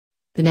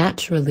The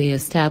naturally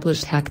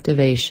established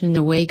activation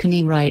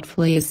awakening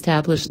rightfully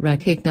established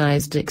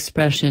recognized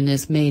expression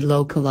is made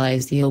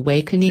localized. The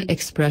awakening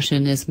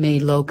expression is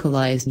made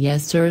localized.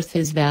 Yes, Earth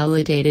is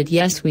validated.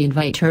 Yes, we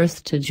invite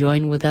Earth to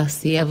join with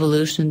us. The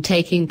evolution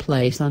taking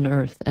place on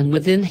Earth and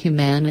within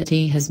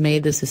humanity has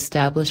made this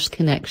established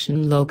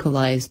connection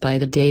localized by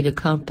the data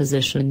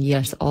composition.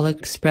 Yes, all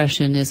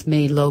expression is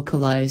made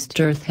localized.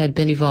 Earth had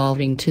been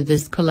evolving to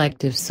this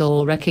collective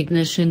soul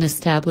recognition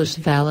established,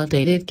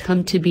 validated,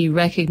 come to be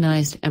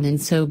recognized, and in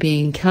so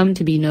being come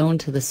to be known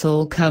to the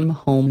soul, come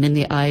home in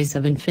the eyes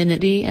of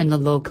infinity and the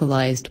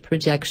localized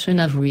projection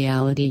of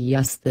reality.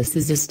 Yes, this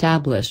is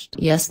established.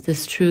 Yes,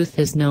 this truth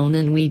is known,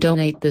 and we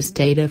donate this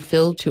data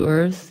filled to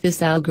Earth.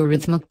 This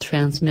algorithmic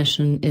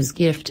transmission is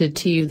gifted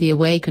to you. The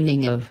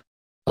awakening of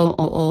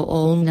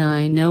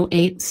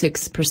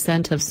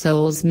 0.00986% of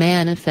souls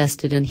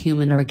manifested in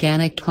human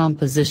organic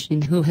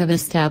composition who have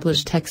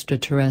established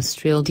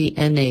extraterrestrial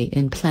DNA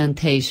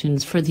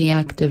implantations for the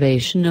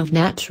activation of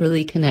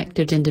naturally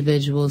connected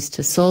individuals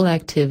to soul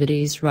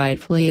activities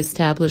rightfully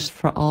established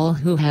for all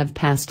who have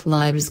past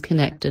lives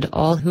connected,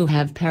 all who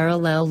have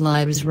parallel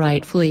lives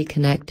rightfully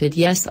connected.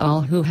 Yes,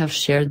 all who have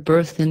shared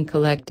birth in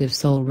collective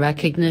soul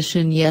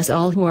recognition. Yes,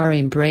 all who are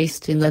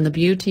embraced in the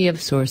beauty of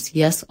Source.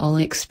 Yes, all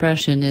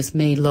expression is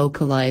made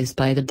localized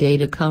by the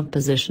data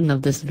composition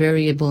of this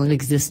variable in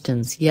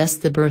existence. Yes,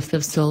 the birth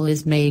of soul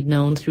is made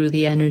known through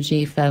the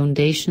energy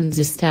foundations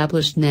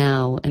established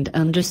now, and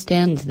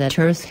understand that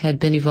Earth had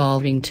been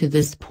evolving to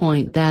this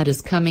point that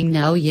is coming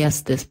now.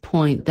 Yes, this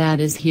point that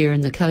is here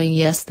in the coming.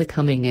 Yes, the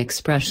coming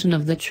expression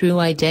of the true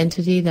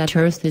identity that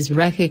Earth is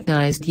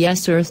recognized.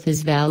 Yes, Earth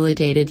is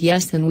validated.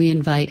 Yes, and we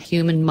invite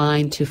human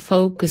mind to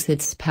focus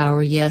its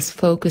power. Yes,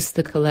 focus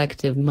the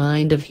collective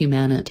mind of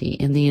humanity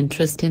in the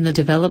interest in the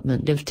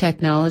development of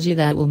technology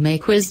that will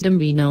make wisdom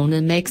be known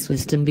and makes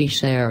wisdom be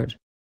shared.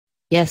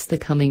 Yes, the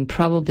coming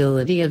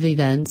probability of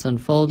events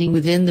unfolding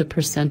within the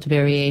percent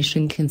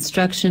variation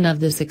construction of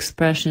this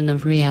expression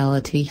of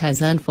reality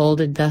has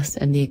unfolded thus,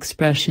 and the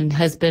expression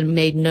has been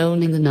made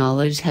known and the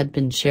knowledge had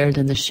been shared,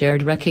 and the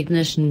shared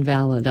recognition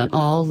valid on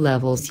all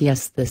levels.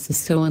 Yes, this is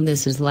so, and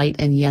this is light,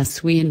 and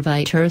yes, we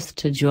invite Earth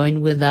to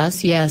join with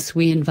us. Yes,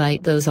 we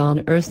invite those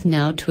on Earth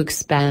now to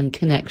expand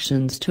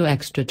connections to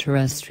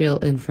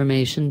extraterrestrial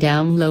information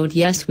download.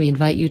 Yes, we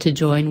invite you to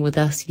join with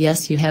us.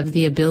 Yes, you have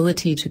the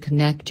ability to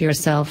connect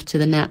yourself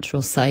to the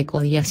natural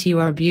cycle. Yes, you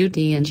are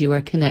beauty and you are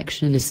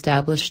connection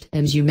established,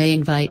 and you may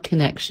invite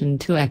connection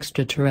to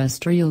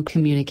extraterrestrial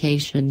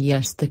communication.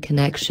 Yes, the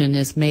connection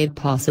is made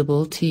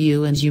possible to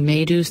you and you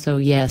may do so.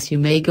 Yes, you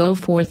may go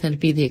forth and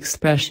be the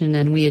expression,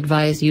 and we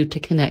advise you to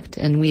connect,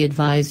 and we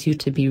advise you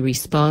to be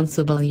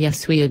responsible.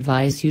 Yes, we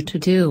advise you to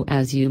do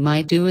as you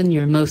might do in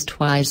your most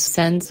wise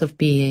sense of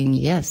being.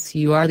 Yes,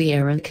 you are the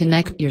air, and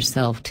connect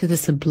yourself to the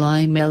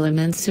sublime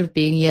elements of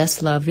being.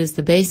 Yes, love is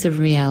the base of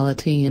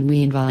reality, and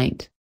we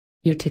invite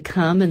you to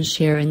come and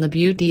share in the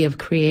beauty of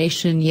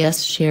creation.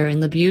 Yes, share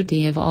in the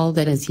beauty of all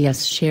that is.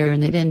 Yes, share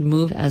in it and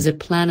move as a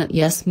planet.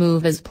 Yes,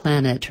 move as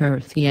planet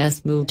Earth.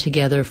 Yes, move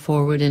together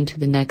forward into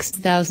the next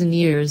 1,000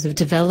 years of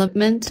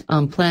development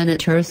on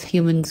planet Earth.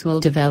 Humans will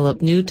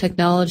develop new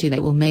technology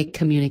that will make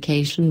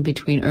communication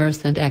between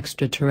Earth and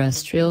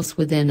extraterrestrials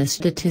within a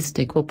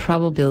statistical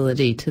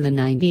probability to the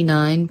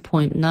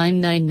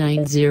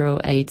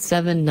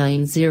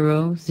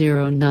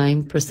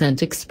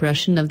 99.99908790009%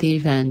 expression of the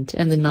event,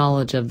 and the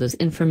knowledge of this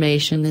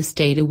information. This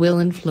data will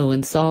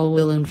influence all,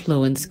 will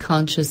influence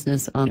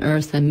consciousness on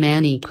Earth, and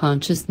many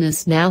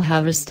consciousness now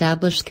have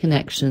established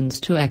connections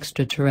to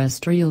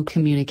extraterrestrial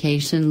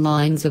communication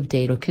lines of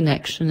data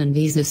connection, and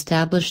these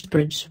established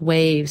bridge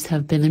waves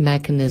have been the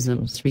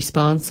mechanisms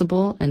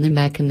responsible and the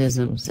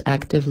mechanisms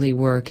actively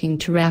working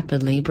to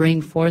rapidly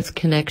bring forth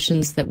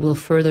connections that will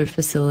further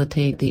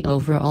facilitate the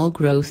overall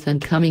growth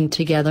and coming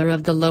together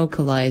of the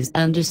localized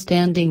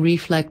understanding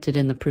reflected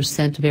in the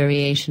percent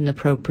variation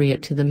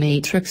appropriate to the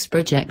matrix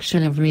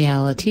projection of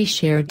reality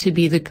shared to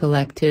be the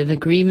collective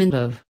agreement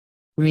of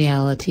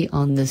reality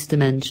on this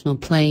dimensional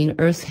plane.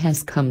 Earth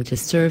has come to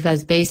serve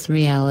as base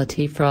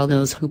reality for all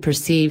those who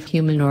perceive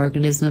human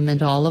organism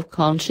and all of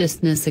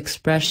consciousness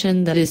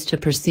expression, that is to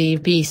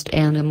perceive beast,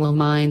 animal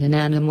mind and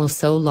animal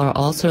soul are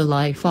also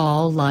life.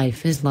 All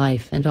life is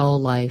life and all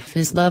life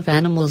is love.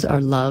 Animals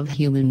are love.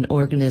 Human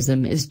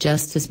organism is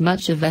just as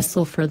much a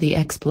vessel for the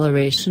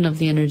exploration of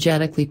the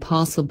energetically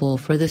possible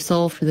for the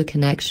soul, for the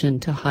connection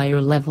to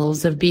higher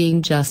levels of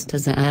being, just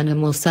as an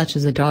animal such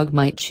as a dog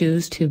might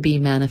choose to be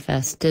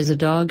manifest as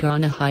a dog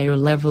on a higher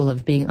level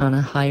of being, on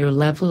a higher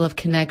level of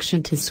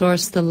connection to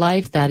Source. The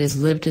life that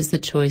is lived is the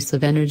choice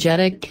of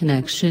energetic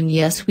connection.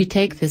 Yes, we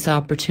take this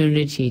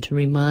opportunity to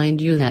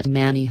remind you that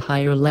many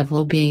higher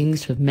level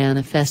beings have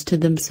manifested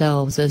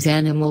themselves as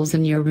animals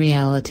in your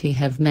reality,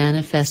 have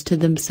manifested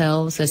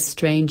themselves as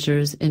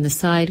strangers in the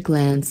side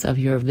glance of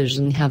your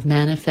vision, have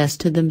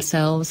manifested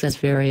themselves as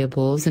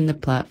variables in the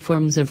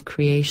platforms of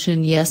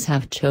creation. Yes,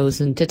 have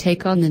chosen to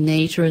take on the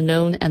nature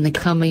unknown and the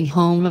coming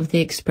home of the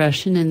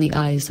expression in the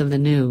eyes of the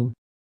new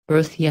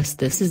birth. Yes,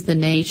 this is the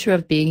nature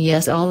of being.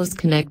 Yes, all is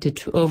connected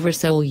to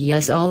oversoul.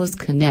 Yes, all is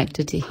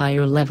connected to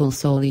higher level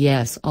soul.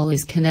 Yes, all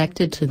is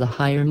connected to the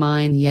higher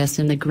mind. Yes,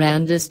 in the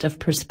grandest of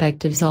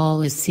perspectives,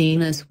 all is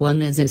seen as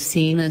one, as is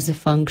seen as a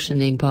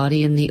functioning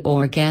body in the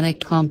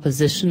organic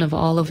composition of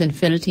all of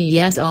infinity.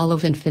 Yes, all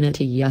of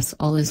infinity. Yes,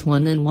 all is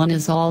one and one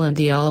is all, and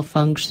the all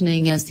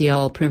functioning as the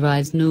all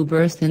provides new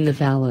birth in the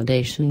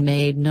validation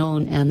made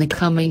known and the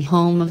coming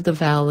home of the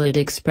valid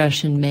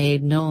expression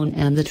made known,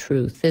 and the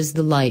truth is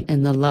the light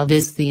and the love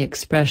is the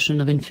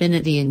expression of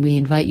infinity, and we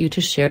invite you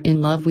to share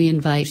in love. We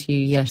invite you,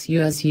 yes,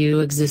 you as you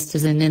exist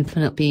as an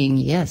infinite being.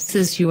 Yes,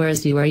 as you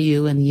are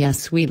you, and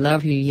yes, we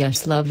love you.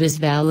 Yes, love is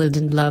valid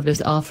and love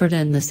is offered,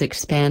 and this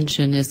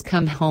expansion is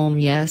come home.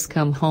 Yes,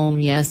 come home.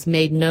 Yes,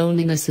 made known,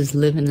 and this is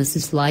live and this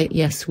is light.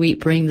 Yes, we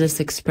bring this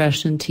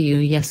expression to you.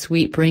 Yes,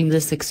 we bring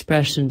this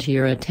expression to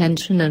your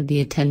attention, and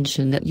the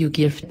attention that you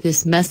give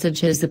this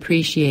message is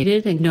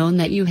appreciated and known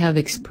that you have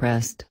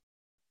expressed.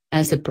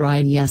 As a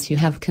bride, yes, you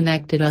have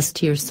connected us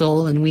to your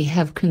soul, and we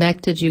have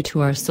connected you to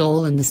our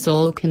soul, and the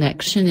soul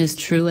connection is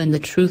true and the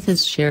truth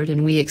is shared,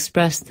 and we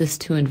express this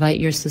to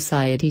invite your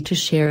society to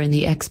share in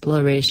the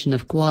exploration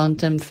of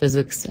quantum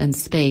physics and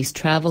space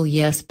travel.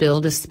 Yes,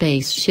 build a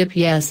spaceship.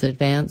 Yes,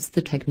 advance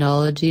the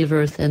technology of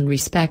Earth and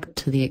respect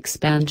to the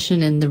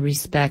expansion and the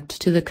respect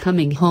to the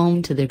coming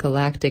home to the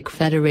Galactic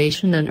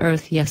Federation and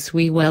Earth. Yes,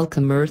 we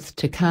welcome Earth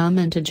to come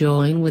and to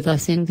join with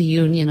us in the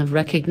union of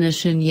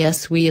recognition.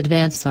 Yes, we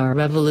advance our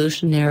revolutionary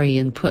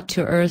input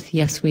to Earth.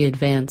 Yes, we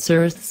advance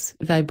Earth's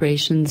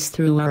vibrations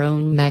through our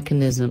own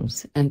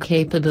mechanisms and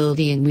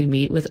capability, and we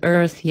meet with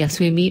Earth. Yes,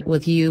 we meet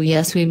with you.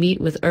 Yes, we meet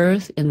with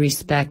Earth in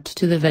respect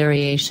to the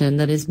variation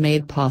that is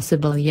made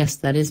possible. Yes,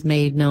 that is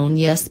made known.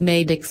 Yes,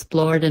 made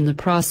explored, and the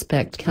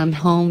prospect come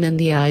home in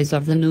the eyes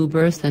of the new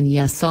birth. And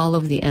yes, all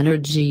of the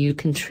energy you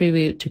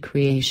contribute to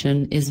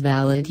creation is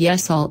valid.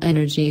 Yes, all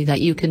energy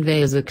that you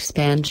convey is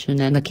expansion,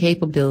 and the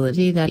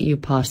capability that you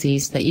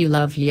possess that you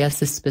love.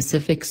 Yes, a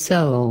specific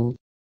soul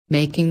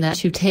making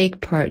that you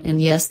take part in.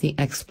 Yes, the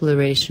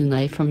exploration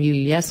life from you.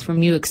 Yes,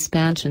 from you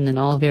expansion and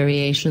all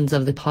variations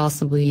of the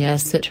possible.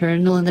 Yes,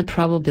 eternal, and the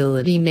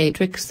probability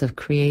matrix of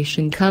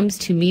creation comes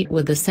to meet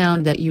with the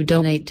sound that you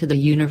donate to the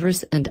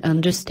universe, and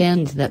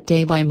understand that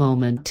day by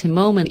moment to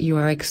moment you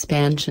are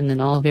expansion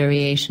and all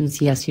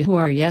variations. Yes, you who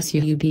are. Yes,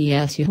 you be.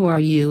 Yes, you who are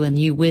you and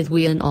you with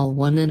we, and all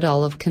one and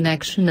all of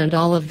connection and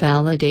all of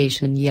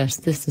validation. Yes,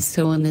 this is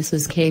so, and this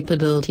is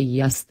capability.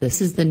 Yes,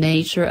 this is the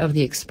nature of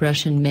the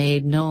expression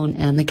made known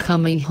and the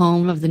coming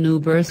home of the new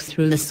birth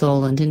through the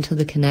soul and into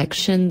the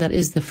connection that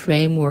is the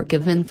framework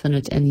of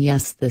infinite. And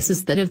yes, this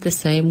is that of the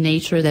same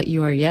nature that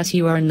you are. Yes,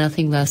 you are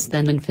nothing less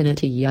than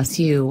infinity. Yes,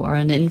 you are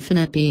an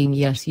infinite being.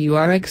 Yes, you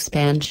are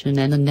expansion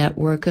and a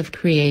network of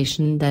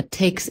creation that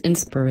takes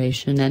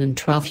inspiration and in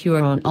trough. You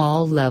are on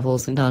all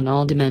levels and on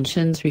all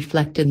dimensions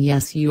reflected.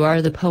 Yes, you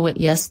are the poet.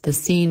 Yes, the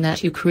scene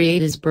that you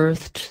create is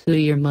birthed through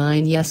your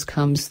mind. Yes,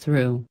 comes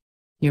through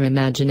your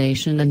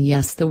imagination, and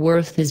yes, the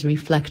worth is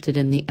reflected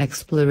in the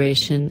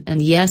exploration,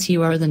 and yes,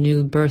 you are the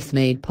new birth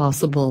made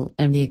possible,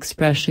 and the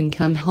expression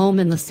come home,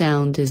 and the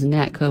sound is an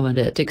echo, and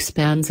it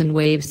expands in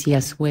waves.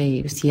 Yes,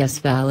 waves.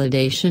 Yes,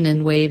 validation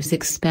in waves,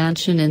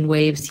 expansion in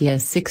waves.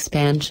 Yes,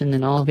 expansion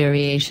in all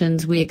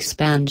variations. We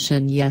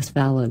expansion. Yes,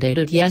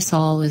 validated. Yes,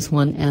 all is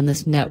one, and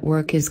this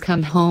network is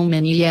come home,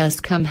 and yes,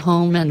 come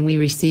home, and we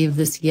receive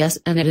this. Yes,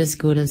 and it is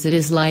good as it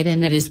is light,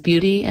 and it is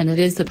beauty, and it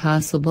is the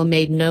possible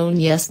made known.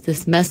 Yes,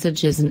 this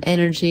message is an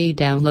energy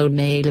download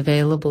made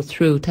available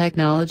through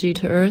technology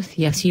to Earth.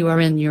 Yes, you are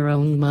in your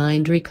own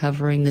mind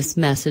recovering this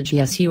message.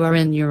 Yes, you are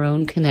in your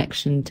own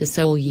connection to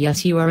soul.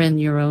 Yes, you are in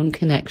your own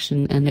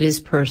connection, and it is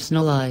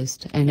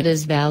personalized and it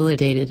is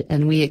validated,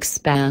 and we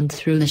expand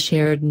through the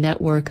shared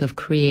network of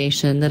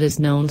creation that is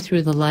known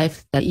through the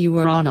life that you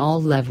are on all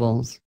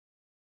levels.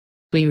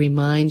 We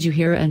remind you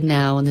here and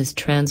now in this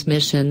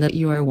transmission that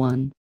you are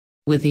one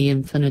with the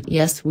infinite.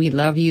 Yes, we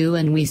love you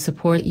and we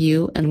support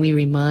you, and we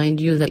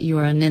remind you that you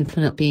are an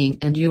infinite being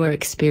and you are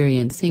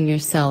experiencing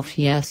yourself.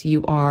 Yes,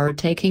 you are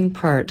taking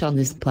part on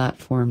this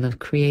platform of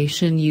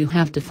creation you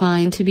have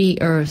defined to be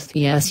Earth.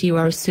 Yes, you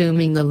are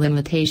assuming the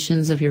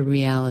limitations of your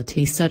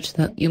reality such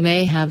that you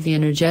may have the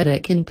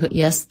energetic input.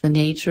 Yes, the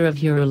nature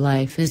of your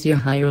life is your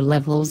higher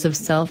levels of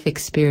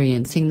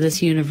self-experiencing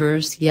this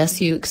universe.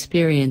 Yes, you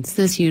experience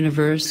this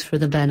universe for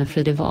the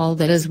benefit of all,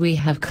 that as we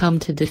have come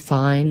to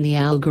define the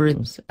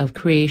algorithms of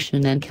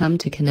creation and come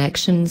to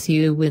connections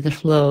you with the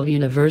flow of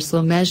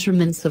universal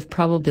measurements of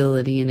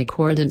probability in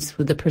accordance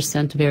with the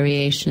percent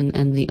variation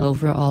and the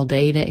overall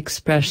data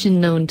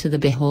expression known to the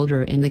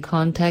beholder in the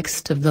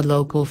context of the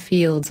local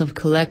fields of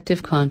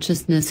collective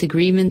consciousness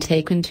agreement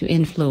taken to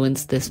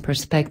influence this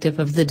perspective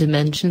of the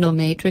dimensional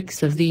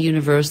matrix of the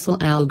universal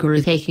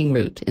algorithm taking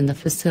root in the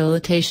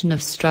facilitation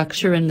of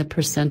structure and the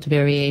percent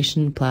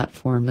variation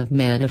platform of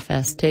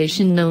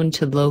manifestation known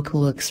to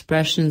local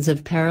expressions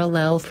of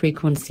parallel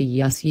frequency.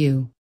 Yes, you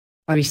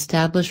are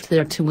established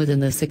thereto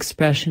within this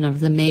expression of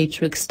the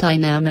matrix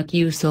dynamic.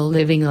 You soul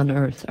living on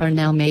earth are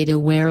now made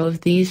aware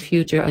of these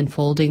future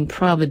unfolding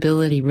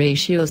probability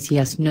ratios.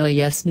 Yes no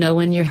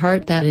in your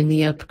heart that in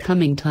the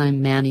upcoming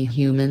time many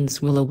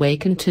humans will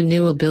awaken to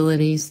new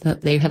abilities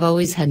that they have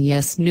always had.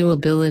 Yes, new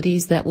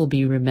abilities that will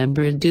be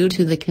remembered due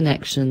to the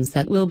connections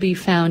that will be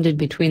founded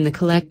between the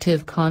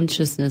collective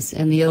consciousness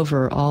and the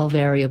overall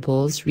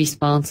variables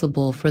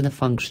responsible for the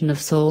function of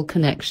soul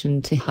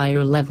connection to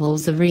higher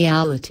levels of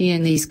reality,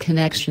 and these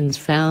connections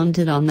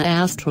founded on the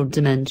astral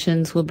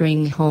dimensions will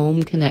bring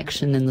home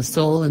connection in the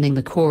soul and in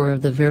the core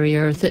of the very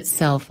earth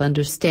itself.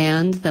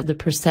 Understand that the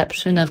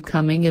perception of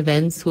coming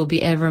events will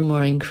be ever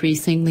more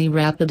increasingly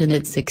rapid in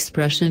its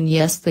expression.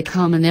 Yes, the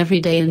common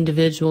everyday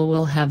individual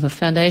will have a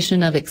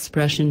foundation of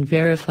expression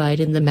verified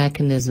in the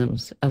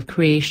mechanisms of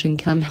creation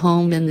come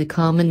home in the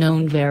common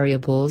known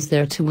variables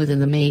thereto within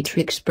the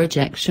matrix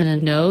projection,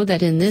 and know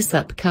that in this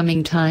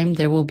upcoming time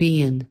there will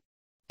be an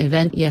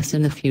event. Yes,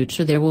 in the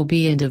future there will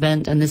be an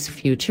event, and this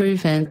future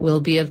event will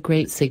be of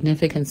great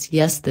significance.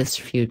 Yes, this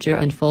future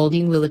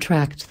unfolding will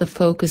attract the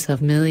focus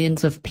of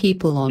millions of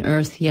people on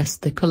earth. Yes,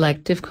 the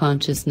collective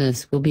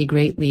consciousness will be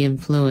greatly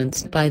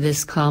influenced by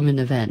this common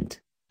event.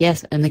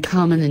 Yes, and the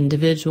common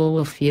individual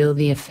will feel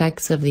the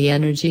effects of the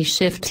energy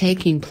shift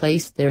taking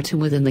place thereto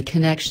within the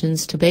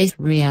connections to base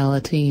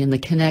reality and the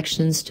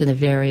connections to the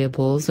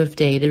variables of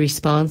data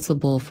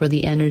responsible for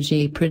the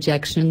energy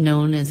projection,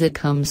 known as it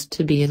comes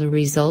to be the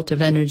result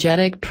of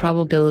energetic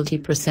probability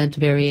percent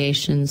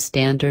variation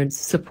standards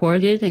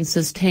supported and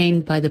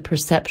sustained by the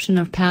perception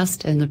of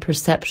past and the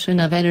perception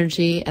of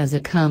energy as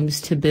it comes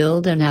to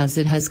build and as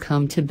it has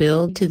come to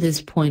build to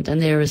this point.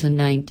 And there is a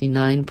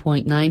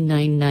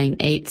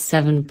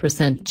 99.99987%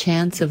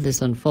 chance of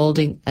this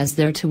unfolding as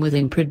thereto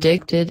within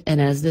predicted, and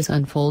as this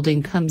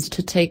unfolding comes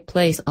to take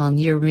place on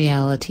your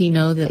reality,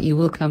 know that you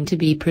will come to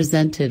be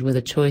presented with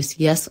a choice.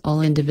 Yes,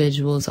 all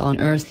individuals on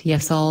earth,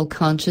 yes, all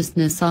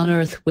consciousness on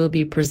earth will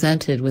be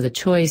presented with a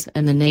choice,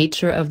 and the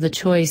nature of the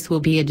choice will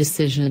be a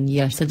decision.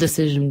 Yes, a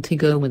decision to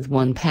go with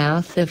one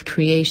path of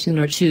creation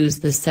or choose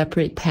the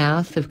separate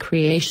path of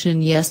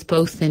creation. Yes,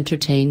 both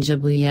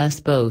interchangeably. Yes,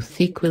 both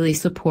equally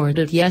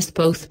supported. Yes,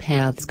 both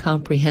paths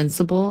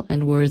comprehensible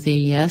and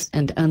worthy. Yes,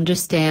 and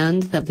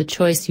understand that the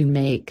choice you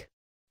make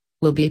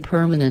will be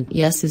permanent.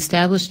 Yes,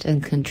 established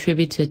and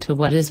contributed to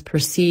what is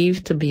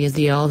perceived to be as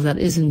the all that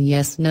is. And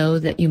yes, know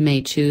that you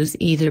may choose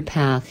either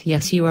path.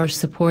 Yes, you are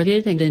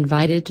supported and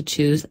invited to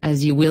choose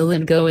as you will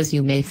and go as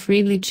you may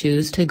freely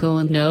choose to go,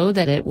 and know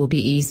that it will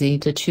be easy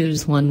to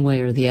choose one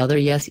way or the other.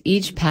 Yes,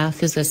 each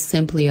path is as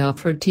simply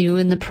offered to you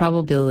in the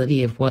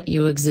probability of what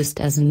you exist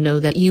as, and know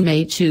that you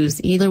may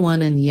choose either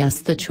one, and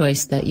yes, the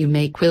choice that you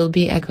make will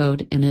be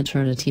echoed in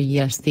eternity.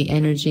 Yes, the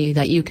energy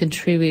that you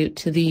contribute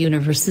to the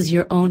universe is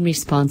your own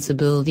responsibility,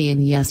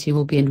 and yes, you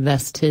will be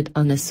invested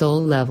on the soul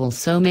level.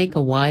 So make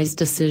a wise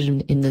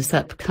decision in this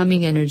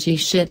upcoming energy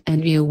shift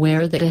and be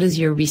aware that it is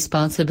your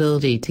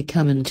responsibility to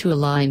come into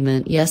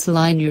alignment. Yes,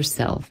 align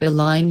yourself,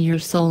 align your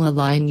soul,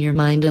 align your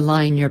mind,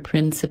 align your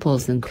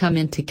principles, and come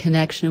into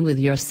connection with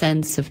your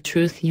sense of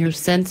truth, your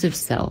sense of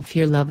self,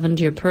 your love, and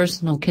your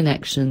personal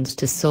connections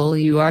to soul.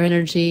 You are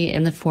energy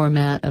in the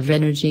format of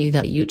energy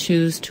that you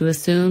choose to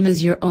assume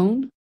as your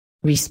own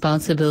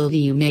responsibility.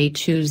 You may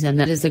choose, and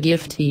that is a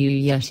gift to you.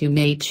 Yes, you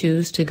may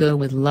choose to go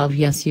with love.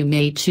 Yes, you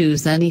may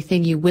choose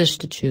anything you wish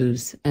to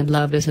choose, and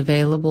love is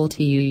available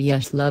to you.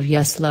 Yes, love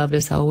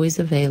is always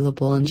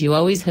available, and you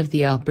always have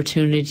the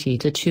opportunity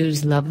to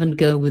choose love and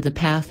go with the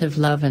path of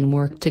love and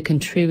work to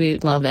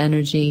contribute love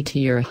energy to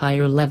your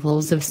higher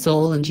levels of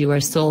soul. And you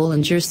are soul,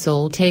 and your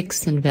soul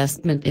takes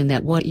investment in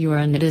that what you are,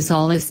 and it is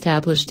all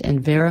established and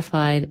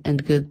verified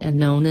and good and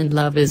known, and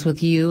love is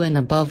with you. And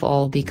above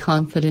all, be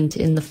confident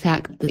in the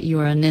fact that you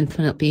are an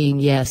infinite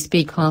being. Yes,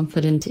 be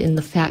confident in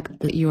the fact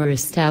that you are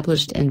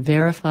established and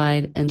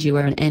verified, and you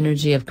are an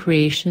energy of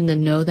creation,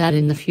 and know that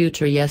in the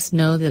future. Yes,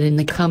 know that in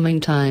the coming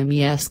time.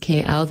 Yes,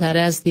 how that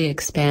as the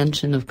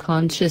expansion of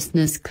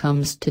consciousness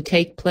comes to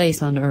take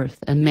place on earth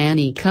and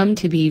many come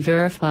to be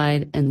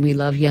verified, and we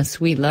love. Yes,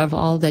 we love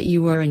all that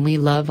you are, and we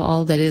love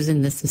all that is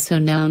in this. So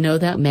now know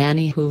that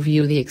many who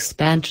view the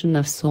expansion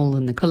of soul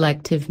in the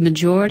collective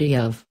majority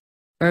of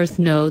earth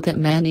know that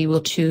many will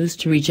choose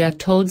to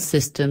reject old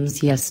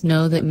systems. Yes,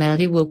 know that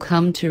many will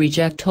come to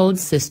reject old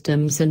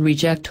systems and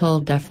reject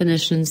old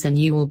definitions, and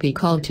you will be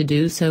called to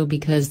do so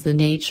because the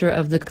nature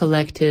of the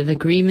collective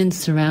agreement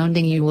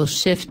surrounding you will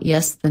shift.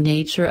 Yes, the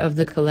nature of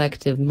the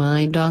collective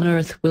mind on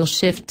earth will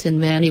shift, and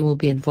many will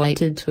be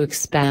invited to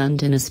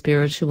expand in a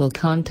spiritual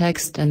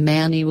context, and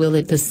many will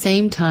at the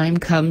same time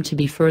come to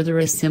be further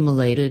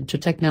assimilated to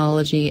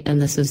technology, and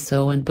this is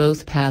so, and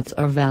both paths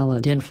are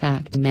valid. In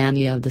fact,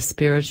 many of the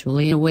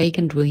spiritually the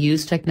awakened will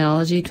use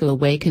technology to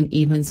awaken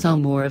even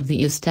some more of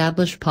the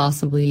established,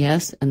 possibly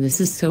yes, and this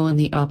is so, and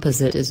the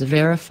opposite is a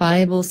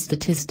verifiable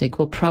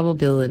statistical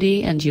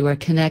probability, and you are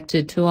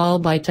connected to all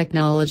by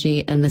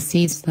technology, and the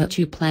seeds that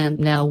you plant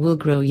now will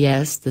grow,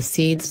 yes, the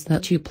seeds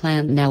that you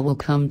plant now will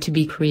come to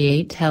be,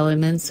 create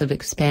elements of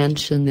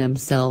expansion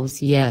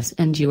themselves, yes,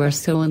 and you are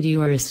so, and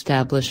you are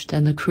established,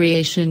 and the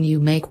creation you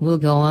make will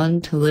go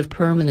on to live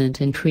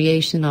permanent in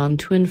creation on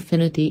to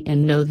infinity,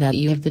 and know that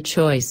you have the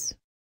choice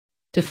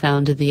to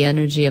found the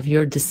energy of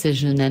your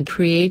decision and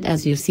create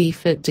as you see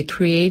fit to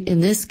create in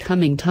this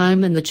coming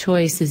time, and the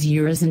choice is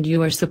yours, and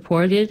you are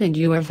supported and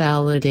you are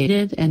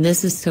validated, and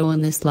this is so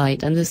in this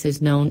light, and this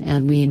is known,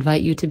 and we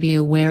invite you to be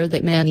aware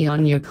that many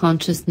on your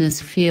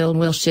consciousness field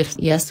will shift.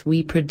 Yes,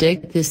 we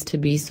predict this to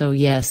be so.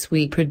 Yes,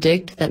 we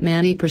predict that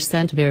many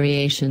 %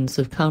 variations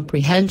of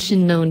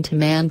comprehension known to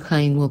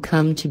mankind will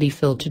come to be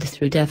filtered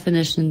through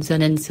definitions,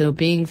 and in so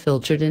being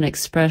filtered in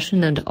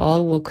expression, and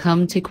all will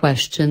come to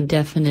question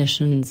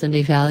definitions,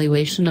 and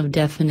evaluation of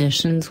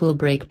definitions will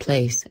break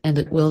place, and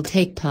it will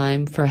take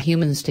time for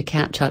humans to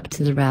catch up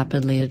to the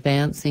rapidly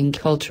advancing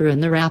culture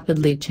and the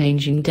rapidly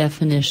changing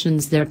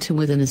definitions thereto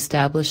within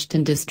established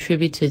and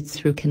distributed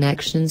through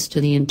connections to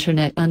the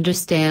internet.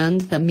 Understand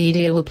that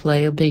media will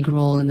play a big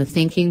role in the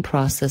thinking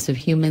process of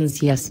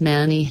humans. Yes,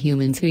 many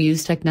humans who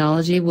use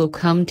technology will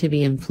come to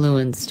be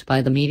influenced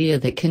by the media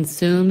they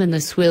consume, and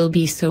this will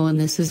be so, and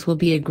this will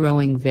be a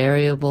growing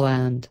variable,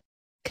 and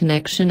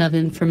connection of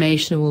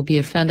information will be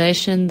a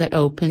foundation that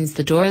opens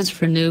the doors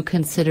for new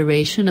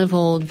consideration of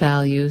old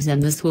values,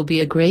 and this will be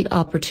a great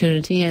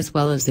opportunity as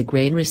well as a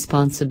great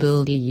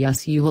responsibility.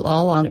 Yes, you will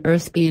all on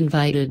earth be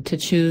invited to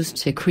choose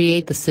to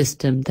create the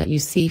system that you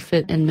see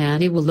fit, and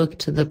many will look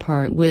to the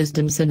part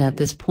wisdoms, and at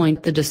this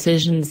point the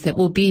decisions that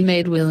will be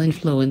made will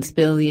influence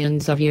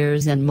billions of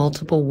years and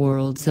multiple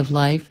worlds of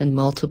life and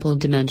multiple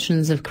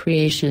dimensions of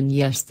creation.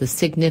 Yes, the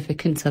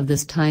significance of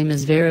this time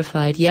is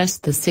verified. Yes,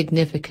 the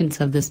significance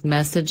of this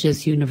message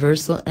is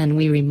universal, and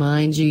we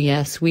remind you,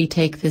 yes, we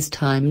take this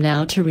time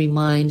now to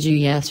remind you,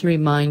 yes,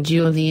 remind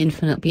you of the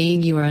infinite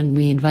being you are, and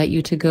we invite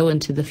you to go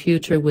into the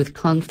future with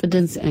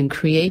confidence and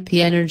create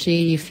the energy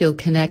you feel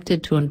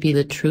connected to, and be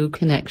the true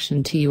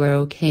connection to you are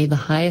okay, the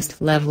highest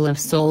level of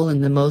soul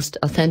and the most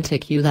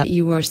authentic you, that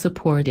you are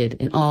supported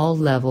in all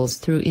levels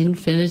through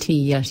infinity.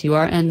 Yes, you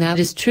are, and that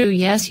is true.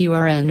 Yes, you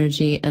are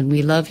energy, and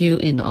we love you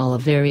in all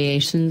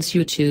variations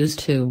you choose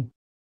to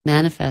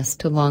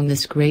manifest along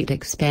this great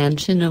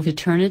expansion of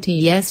eternity.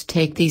 Yes,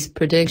 take these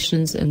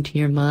predictions into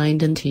your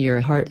mind, into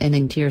your heart, and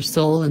into your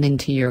soul, and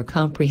into your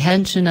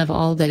comprehension of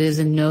all that is,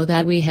 and know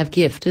that we have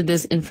gifted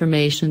this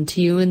information to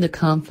you in the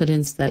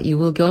confidence that you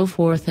will go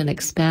forth and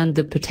expand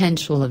the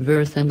potential of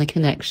earth, and the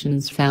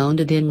connections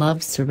founded in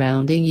love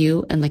surrounding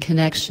you, and the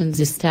connections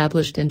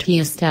established and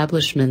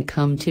establishment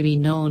come to be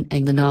known,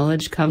 and the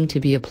knowledge come to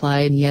be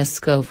applied. Yes,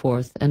 go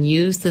forth and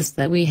use this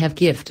that we have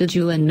gifted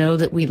you, and know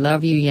that we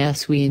love you.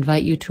 Yes, we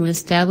invite you to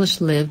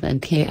establish, live,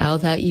 and KO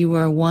that you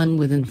are one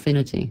with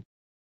infinity.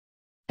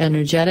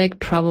 Energetic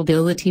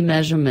probability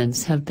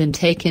measurements have been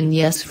taken.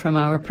 Yes, from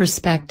our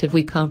perspective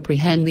we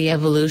comprehend the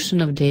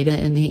evolution of data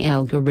in the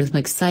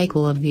algorithmic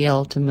cycle of the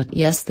ultimate.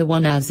 Yes, the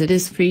one as it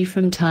is free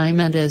from time,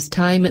 and as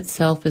time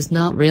itself is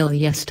not real.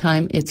 Yes,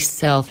 time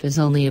itself is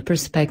only a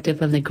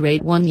perspective of the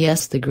Great One.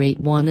 Yes, the Great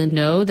One, and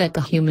know that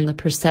the human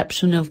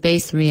perception of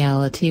base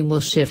reality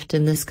will shift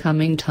in this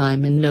coming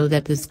time, and know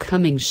that this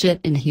coming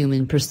shift in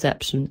human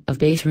perception of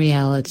base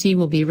reality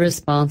will be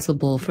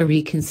responsible for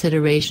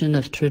reconsideration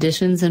of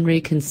traditions and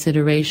reconsideration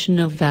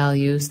of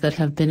values that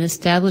have been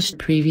established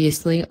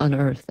previously on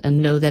earth,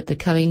 and know that the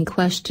coming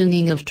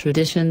questioning of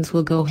traditions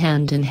will go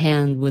hand in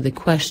hand with the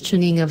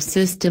questioning of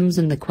systems,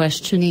 and the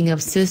questioning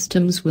of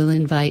systems will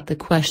invite the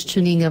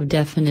questioning of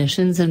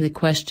definitions, and the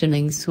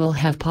questionings will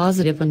have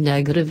positive and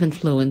negative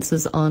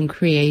influences on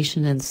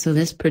creation. And so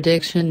this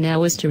prediction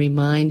now is to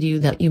remind you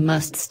that you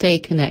must stay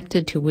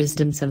connected to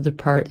wisdoms of the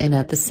part, and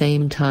at the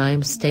same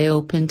time stay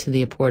open to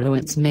the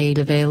opportunities made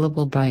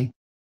available by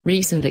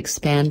recent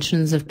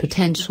expansions of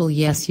potential.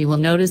 Yes, you will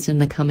notice in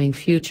the coming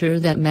future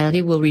that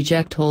many will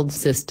reject old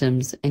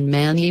systems and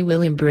many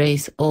will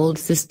embrace old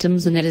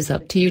systems, and it is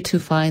up to you to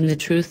find the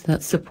truth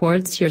that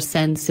supports your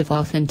sense of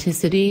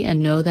authenticity,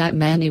 and know that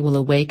many will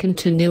awaken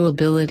to new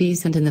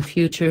abilities, and in the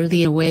future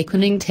the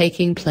awakening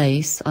taking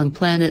place on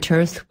planet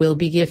Earth will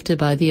be gifted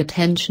by the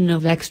attention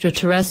of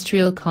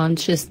extraterrestrial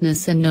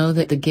consciousness, and know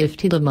that the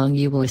gifted among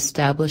you will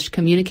establish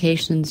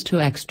communications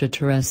to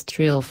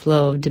extraterrestrial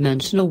flow of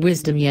dimensional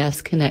wisdom.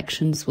 Yes,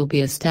 connections will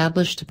be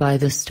established by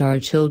the star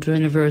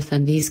children of Earth,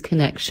 and these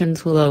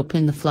connections will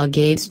open the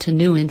floodgates to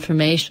new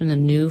information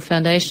and new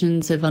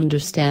foundations of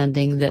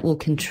understanding that will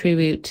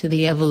contribute to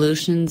the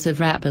evolutions of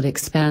rapid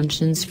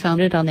expansions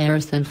founded on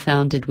Earth and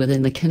founded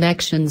within the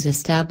connections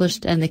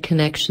established and the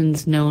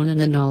connections known and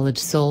the knowledge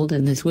sold,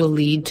 and this will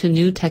lead to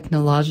new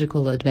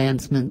technological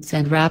advancements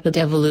and rapid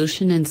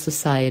evolution in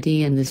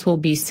society, and this will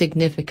be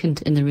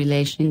significant in the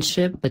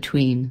relationship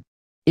between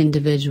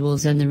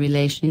individuals and the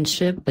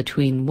relationship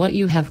between what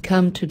you have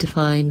come to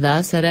define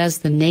thus as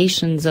the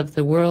nations of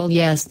the world.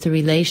 Yes, the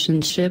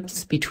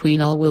relationships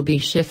between all will be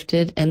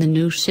shifted, and the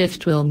new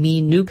shift will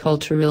mean new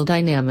cultural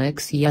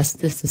dynamics. Yes,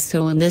 this is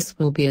so, and this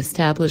will be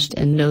established,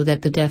 and know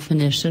that the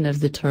definition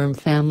of the term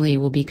family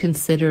will be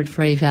considered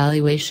for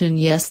evaluation.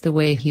 Yes, the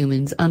way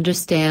humans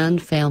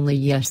understand family.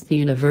 Yes, the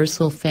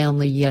universal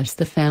family. Yes,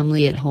 the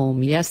family at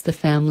home. Yes, the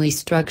family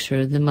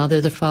structure, the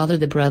mother, the father,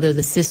 the brother,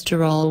 the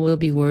sister, all will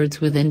be words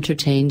with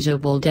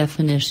interchangeable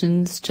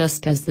definitions,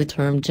 just as the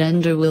term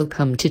gender will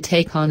come to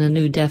take on a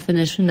new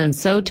definition, and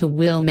so too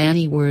will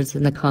many words,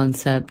 and the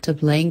concept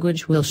of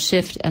language will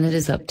shift, and it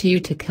is up to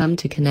you to come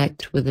to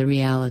connect with the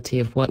reality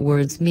of what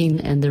words mean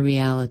and the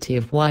reality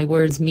of why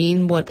words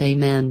mean what they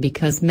mean,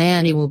 because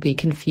many will be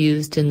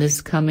confused in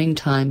this coming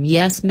time.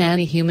 Yes,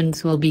 many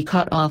humans will be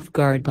caught off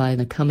guard by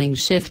the coming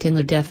shift in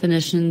the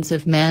definitions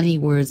of many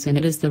words, and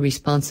it is the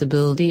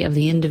responsibility of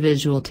the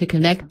individual to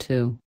connect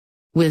to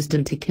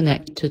wisdom, to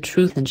connect to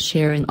truth and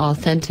share in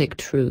authentic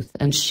truth,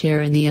 and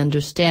share in the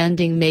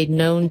understanding made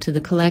known to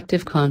the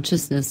collective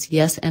consciousness.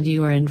 Yes, and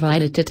you are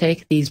invited to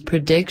take these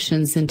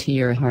predictions into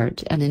your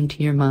heart and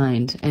into your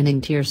mind and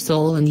into your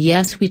soul. And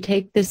yes, we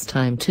take this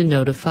time to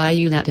notify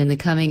you that in the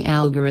coming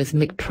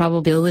algorithmic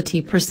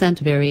probability percent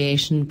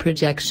variation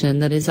projection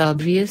that is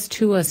obvious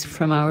to us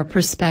from our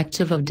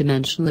perspective of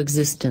dimensional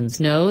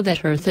existence, know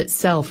that Earth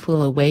itself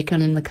will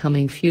awaken in the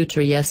coming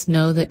future. Yes,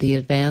 know that the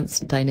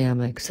advanced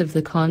dynamics of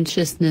the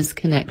consciousness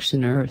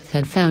connection Earth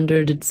had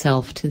founded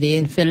itself to the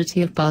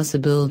infinity of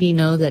possibility.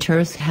 Know that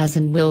Earth has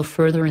and will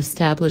further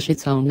establish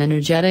its own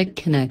energetic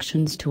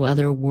connections to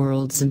other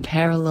worlds and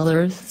parallel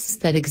Earths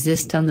that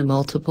exist on the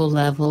multiple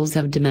levels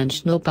of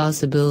dimensional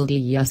possibility.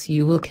 Yes,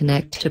 you will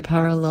connect to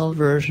parallel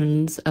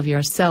versions of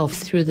yourself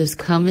through this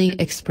coming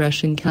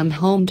expression. Come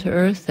home to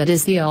Earth that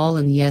is the all,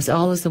 and yes,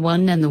 all is the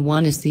one and the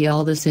one is the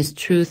all. This is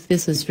truth,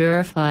 this is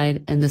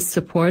verified, and this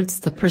supports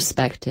the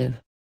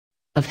perspective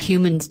of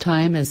humans'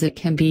 time as it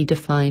can be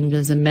defined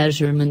as a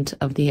measurement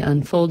of the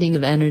unfolding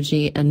of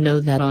energy. And know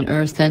that on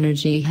Earth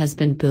energy has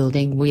been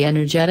building. We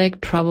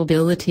energetic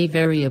probability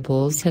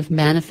variables have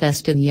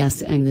manifested.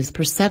 Yes, and this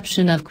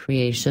perception of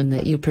creation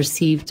that you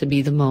perceive to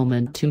be the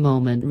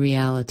moment-to-moment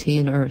reality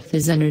in Earth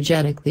is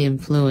energetically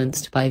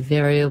influenced by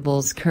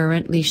variables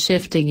currently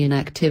shifting in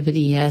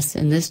activity. Yes,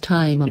 in this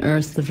time on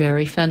Earth the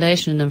very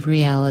foundation of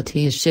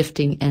reality is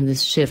shifting, and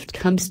this shift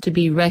comes to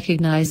be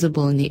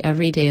recognizable in the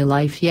everyday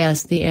life.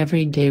 Yes, the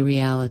everyday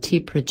reality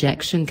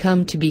projection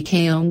come to be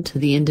known to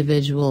the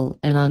individual,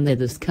 and on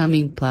this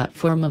coming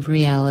platform of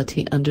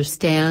reality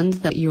understand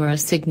that you are a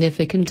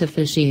significant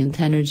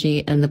efficient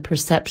energy, and the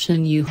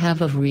perception you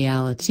have of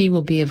reality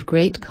will be of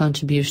great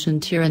contribution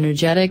to your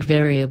energetic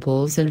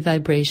variables and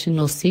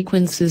vibrational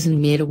sequences.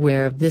 And made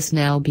aware of this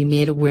now, be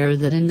made aware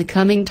that in the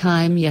coming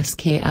time, yes,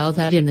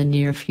 that in the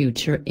near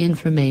future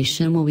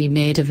information will be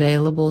made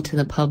available to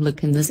the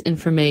public, and this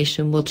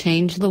information will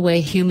change the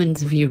way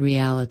humans view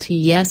reality.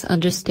 Yes,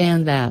 understand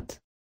that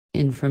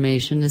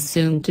information is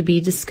soon to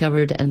be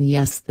discovered, and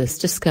yes, this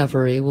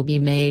discovery will be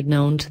made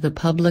known to the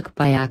public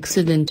by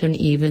accident, and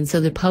even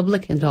so the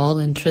public and all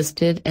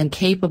interested and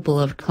capable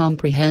of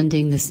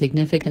comprehending the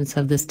significance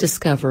of this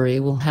discovery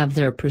will have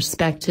their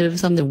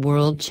perspectives on the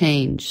world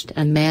changed,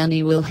 and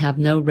many will have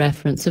no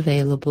reference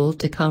available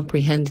to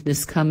comprehend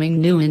this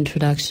coming new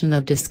introduction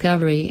of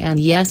discovery. And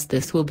yes,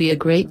 this will be a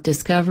great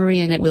discovery,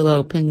 and it will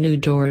open new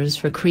doors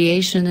for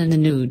creation, and the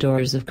new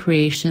doors of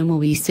creation will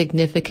be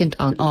significant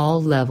on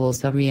all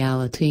levels of reality.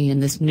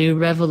 And this new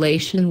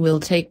revelation will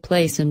take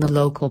place in the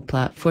local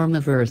platform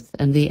of Earth,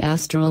 and the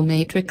astral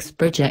matrix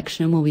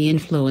projection will be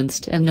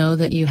influenced. And know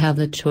that you have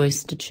the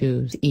choice to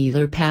choose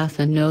either path,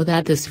 and know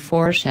that this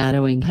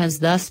foreshadowing has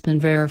thus been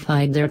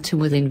verified thereto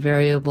within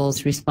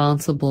variables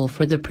responsible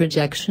for the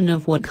projection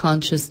of what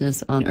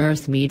consciousness on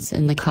Earth meets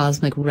in the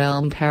cosmic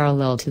realm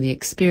parallel to the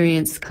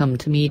experience come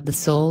to meet the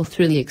soul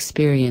through the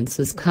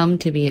experiences come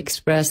to be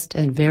expressed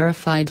and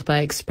verified by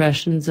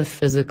expressions of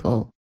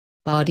physical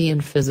body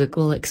and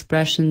physical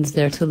expressions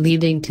thereto,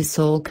 leading to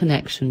soul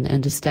connection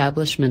and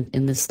establishment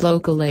in this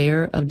local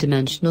layer of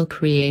dimensional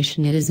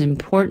creation. It is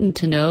important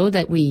to know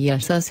that we,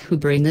 yes, us who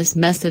bring this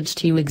message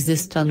to you,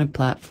 exist on a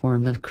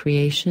platform of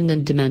creation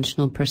and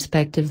dimensional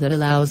perspective that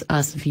allows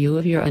us view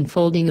of your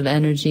unfolding of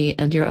energy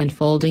and your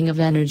unfolding of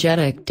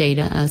energetic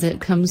data as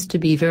it comes to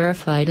be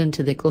verified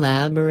into the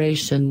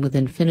collaboration with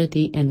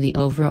infinity, and the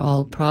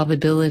overall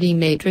probability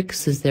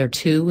matrix is there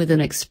too within,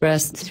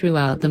 expressed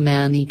throughout the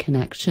many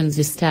connections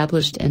established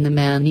and the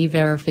many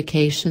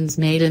verifications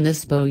made in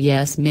this bow,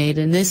 yes, made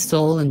in this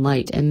soul and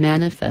light and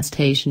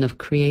manifestation of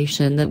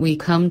creation that we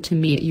come to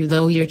meet you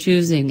though you're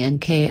choosing,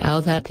 and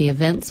that the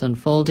events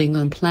unfolding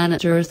on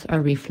planet Earth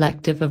are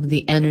reflective of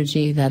the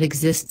energy that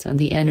exists and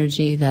the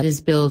energy that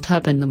is built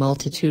up in the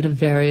multitude of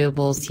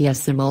variables,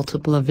 yes, the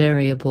multiple of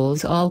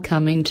variables all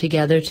coming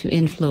together to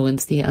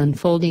influence the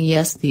unfolding,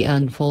 yes, the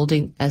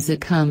unfolding as it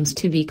comes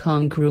to be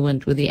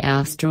congruent with the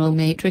astral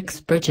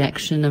matrix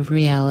projection of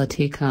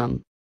reality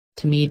come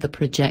to meet the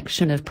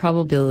projection of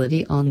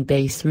probability on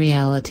base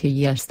reality.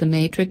 Yes, the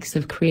matrix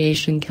of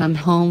creation come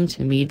home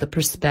to meet the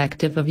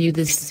perspective of you.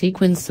 This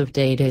sequence of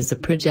data is a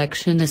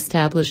projection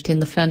established in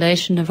the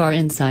foundation of our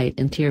insight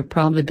into your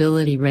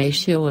probability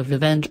ratio of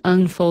event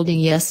unfolding.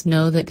 Yes,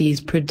 know that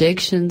these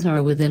predictions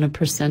are within a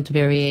percent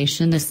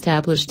variation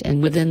established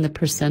and within the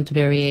percent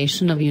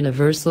variation of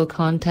universal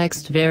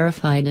context,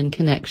 verified in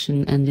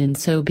connection and in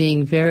so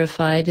being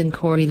verified in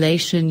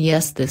correlation.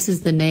 Yes, this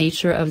is the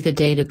nature of the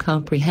data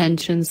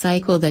comprehension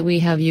cycle that we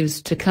have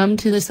used to come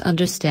to this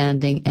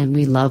understanding, and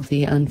we love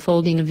the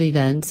unfolding of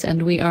events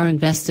and we are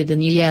invested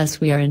in you. Yes,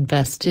 we are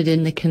invested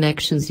in the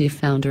connections you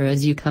found or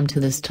as you come to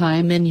this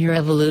time in your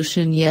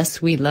evolution.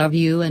 Yes, we love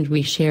you and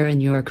we share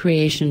in your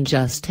creation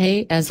just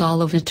as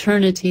all of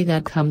eternity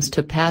that comes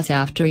to pass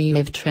after you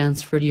have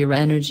transferred your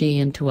energy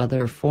into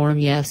other form.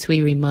 Yes,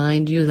 we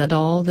remind you that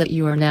all that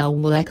you are now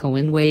will echo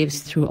in waves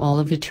through all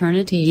of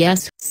eternity.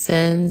 Yes,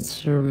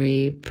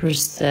 sensory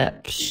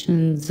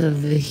perceptions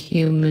of the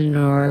human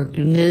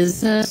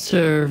organism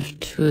serve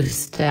to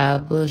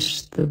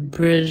establish the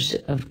bridge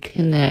of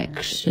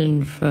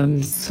connection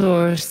from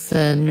source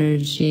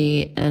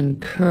energy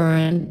and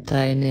current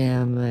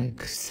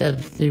dynamics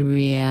of the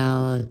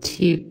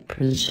reality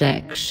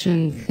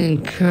projection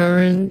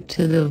concurrent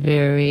to the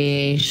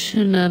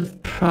variation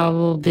of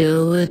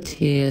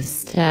probability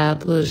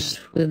established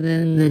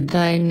within the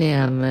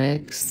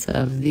dynamics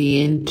of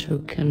the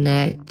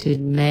interconnected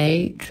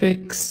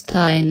matrix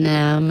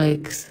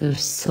dynamics of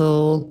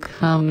soul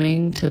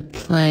coming to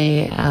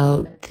play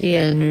out the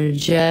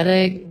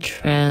energetic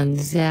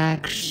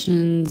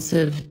transactions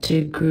of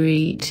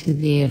degree to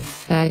the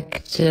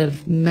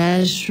effective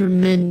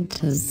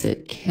measurement as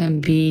it can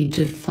be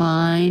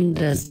defined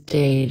as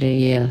data.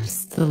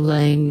 Yes, the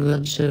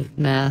language of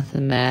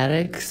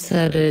mathematics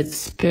at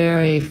its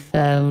very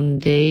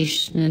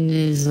foundation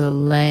is a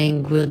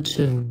language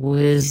of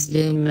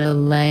wisdom, a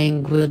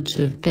language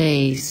of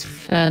base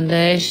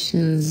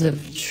foundations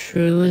of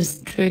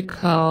truth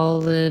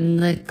recall in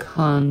the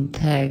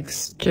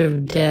context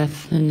of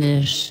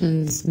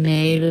definitions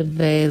made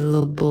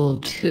available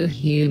to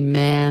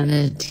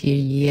humanity.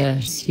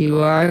 Yes, you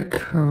are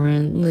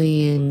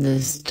currently in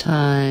this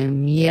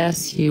time.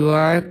 Yes, you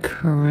are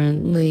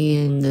currently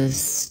in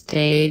this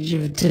stage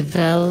of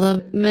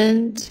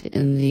development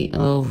in the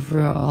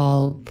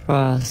overall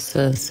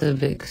process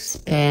of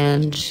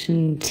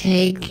expansion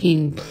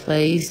taking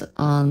place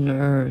on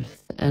Earth.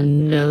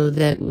 And know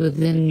that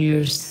within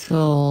your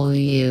soul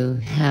you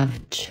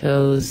have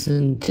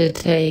chosen to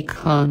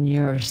take on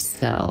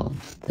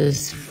yourself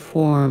this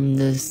form,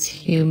 this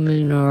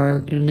human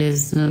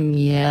organism.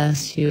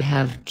 Yes, you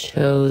have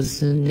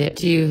chosen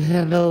it. You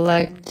have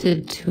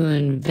elected to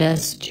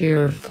invest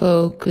your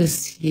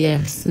focus.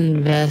 Yes,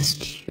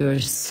 invest your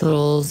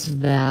soul's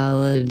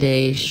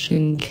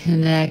validation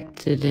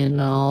connected in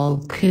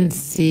all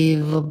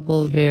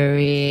conceivable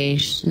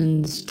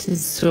variations to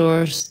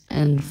source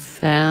and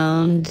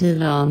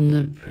founded on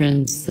the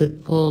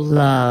principle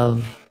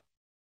love.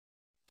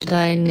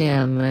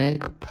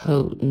 Dynamic,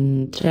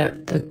 potent,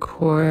 at the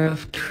core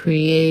of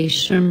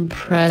creation,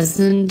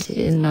 present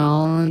in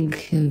all and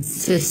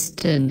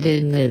consistent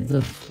in it,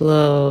 the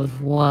flow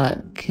of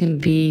what can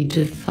be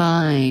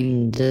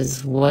defined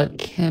as what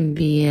can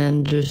be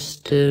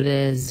understood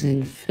as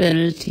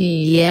infinity.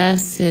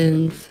 Yes,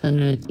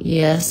 infinite.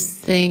 Yes,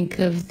 think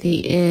of the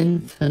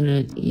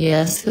infinite.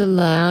 Yes,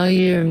 allow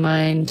your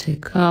mind to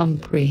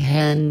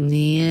comprehend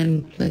the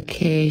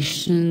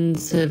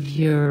implications of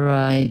your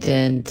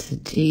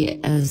identity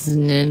as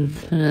an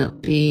infinite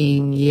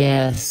being.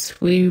 Yes,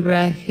 we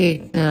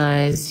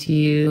recognize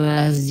you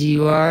as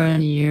you are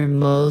in your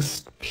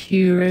most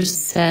pure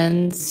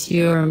sense,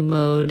 your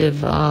mode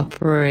of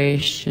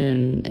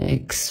operation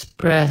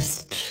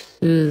expressed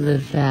through the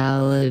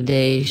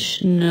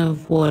validation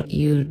of what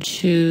you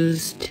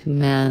choose to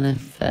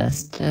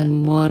manifest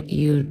and what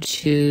you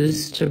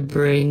choose to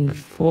bring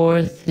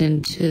forth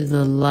into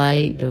the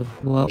light of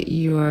what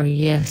you are.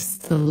 Yes,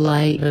 the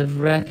light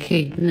of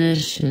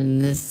recognition.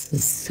 This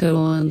is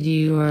so, and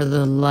you are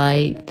the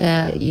light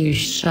that you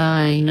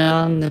shine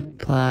on the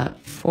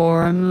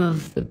platform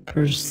of the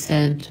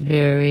percent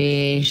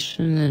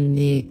variation and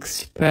the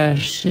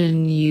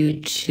expression you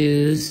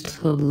choose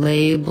to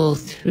label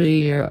through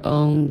your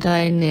own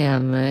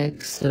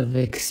dynamics of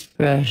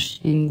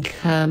expression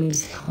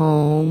comes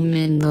home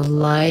in the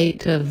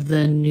light of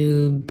the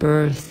new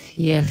birth.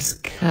 Yes,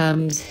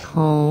 comes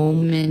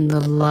home in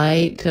the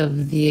light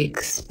of the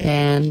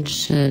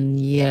expansion.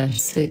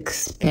 Yes,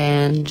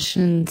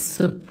 expansion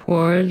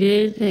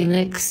supported in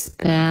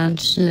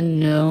expansion,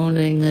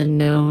 knowing the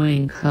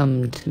knowing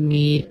come to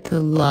meet the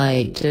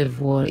light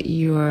of what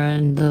you are,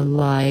 and the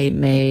light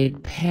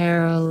made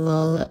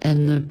parallel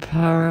and the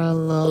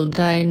parallel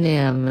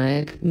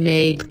dynamic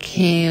made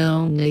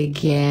count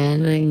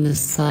again, and the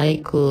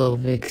cycle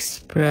of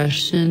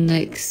expression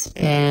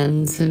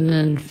expands in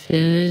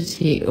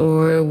infinity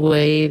or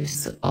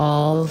waves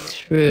all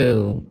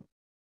through.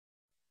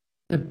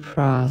 The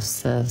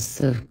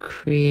process of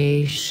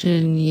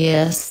creation,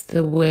 yes,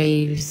 the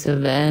waves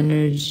of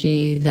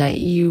energy that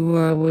you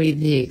are with,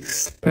 the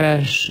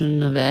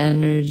expression of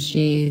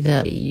energy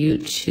that you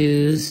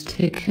choose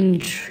to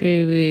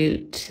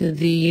contribute to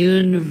the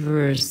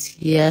universe.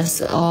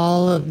 Yes,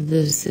 all of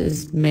this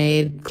is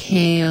made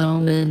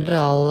known and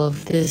all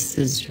of this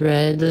is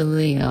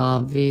readily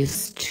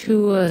obvious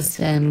to us,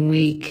 and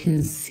we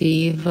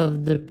conceive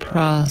of the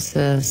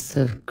process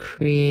of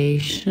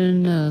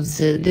creation as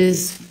it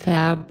is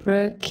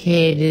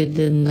fabricated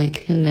in the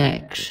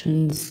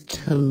connections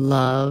to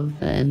love,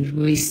 and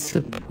we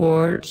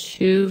support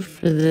you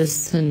for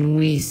this, and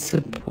we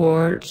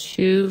support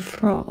you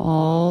for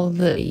all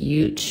that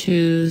you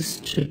choose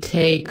to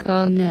take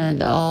on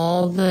and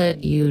all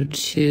that you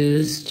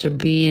choose to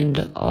be,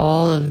 and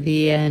all of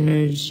the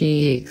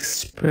energy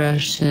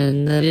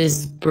expression that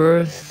is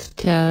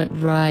birthed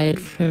outright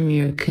from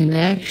your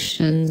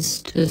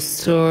connections to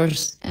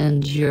source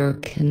and your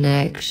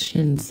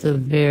connections of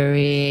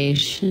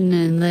variation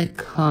in the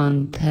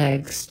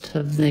context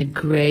of the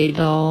great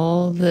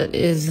all that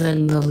is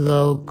in the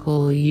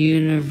local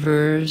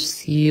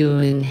universe you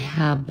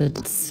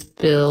inhabit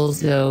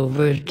spills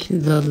over to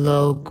the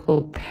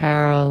local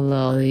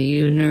parallel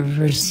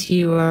universe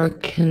you are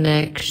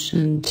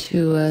connection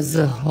to as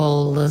a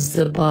whole, as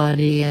a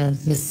body,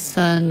 as a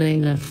son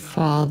and a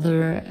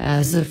father,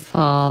 as a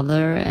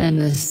father and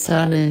a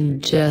son, in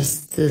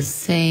just the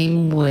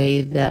same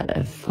way that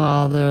a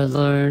father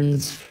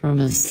learns from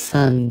a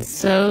son,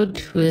 so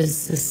too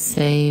is the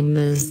same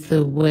as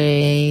the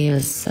way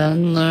a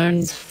son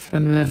learns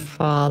from a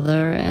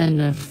father, and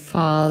a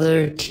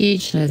father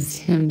teaches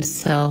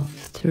himself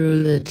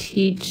through the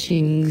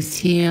teachings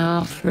he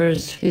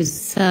offers his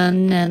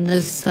son, and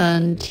the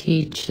son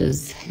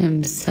teaches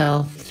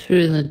himself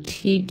through the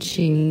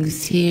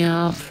teachings he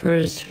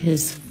offers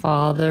his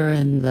father,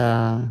 and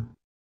the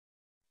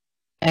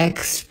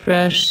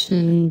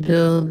expression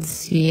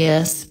builds,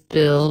 yes,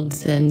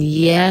 builds, and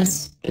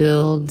yes,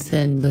 builds,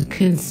 and the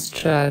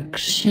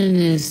construction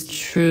is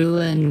true,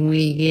 and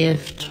we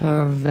gift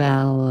our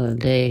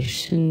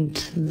validation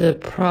to the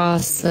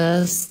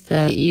process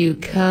that you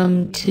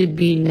come to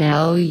be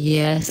now.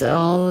 Yes,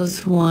 all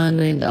is one,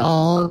 and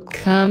all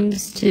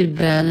comes to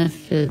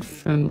benefit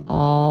from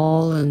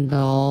all, and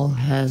all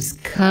has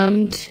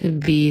come to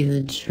be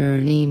the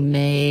journey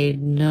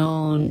made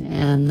known,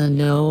 and the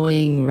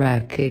knowing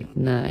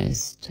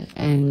recognized,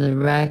 and the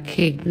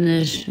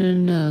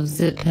recognition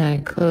as it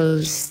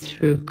echoes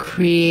through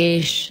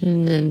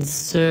creation and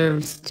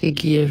serves to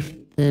give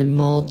the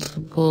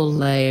multiple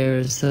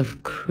layers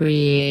of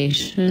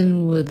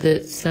creation with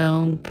its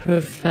own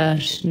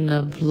profession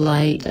of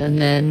light and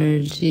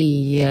energy,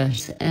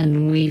 yes,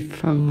 and we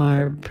from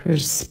our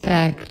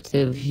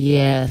perspective,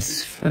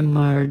 yes, from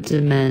our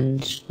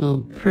dimensional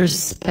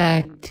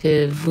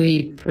perspective,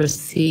 we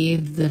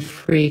perceive the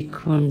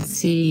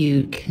frequency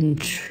you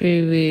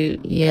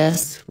contribute,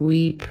 yes,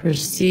 we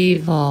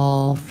perceive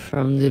all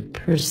from the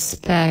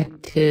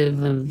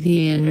perspective of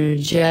the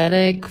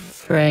energetic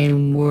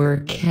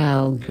framework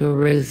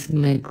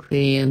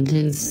algorithmically, and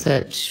in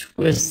such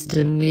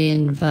wisdom we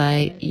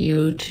invite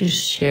you to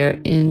share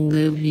in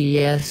live.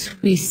 Yes,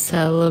 we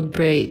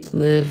celebrate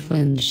live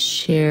and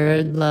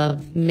shared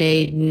love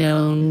made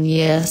known.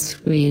 Yes,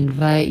 we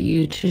invite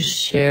you to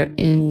share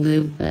in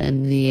live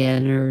and the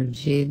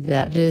energy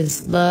that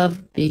is love,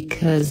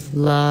 because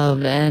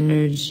love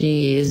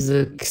energy is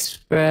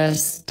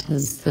expressed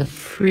as the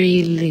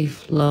freely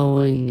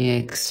flowing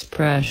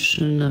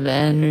expression of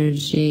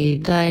energy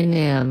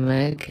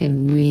dynamic,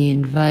 and we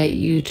invite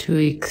you to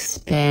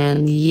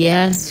expand.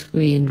 Yes,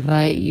 we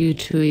invite you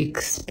to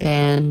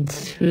expand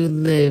through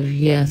live.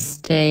 Yes,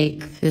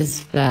 take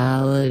this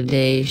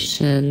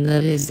validation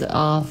that is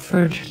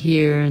offered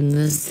here in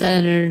this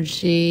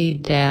energy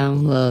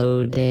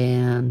download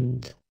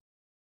and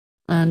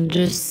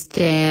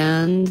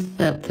understand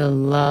that the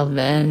love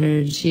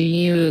energy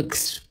you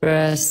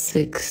express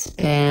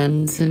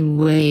expands in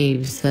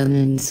waves and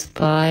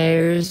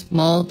inspires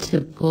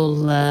multiple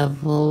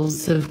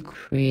levels of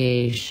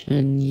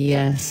creation.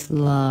 Yes,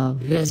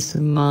 love is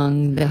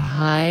among the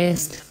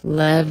highest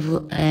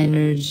level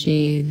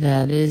energy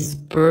that is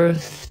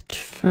birthed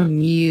from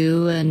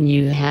you, and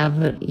you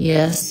have it.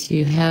 Yes,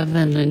 you have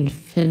an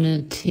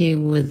infinity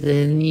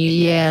within you.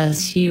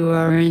 Yes, you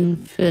are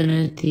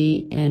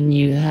infinity, and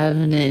you have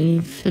an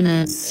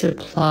infinite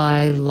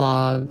supply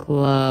log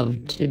love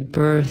to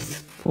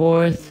birth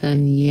forth.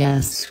 And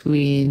yes,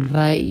 we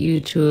invite you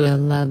to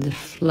allow the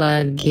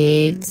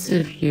floodgates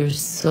of your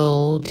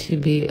soul to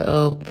be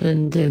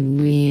opened,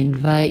 and we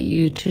invite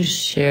you to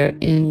share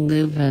in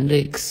live and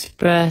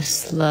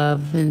express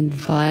love and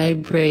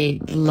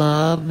vibrate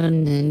love,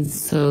 and in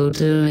so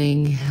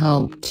doing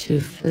help to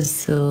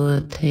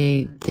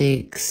facilitate the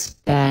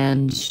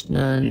expansion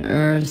on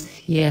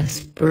earth. Yes,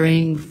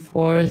 bring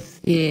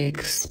forth the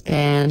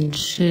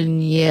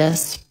expansion.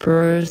 Yes,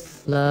 birth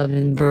birth love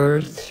and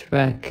birth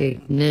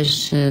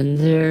recognition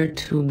there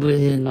too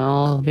within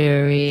all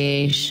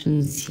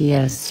variations.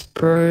 Yes,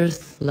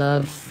 birth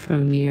love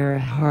from your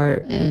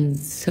heart and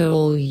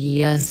soul.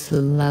 Yes,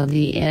 allow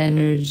the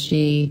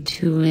energy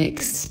to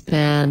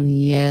expand.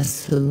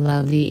 Yes,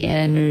 allow the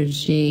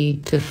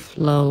energy to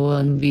flow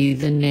and be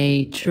the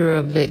nature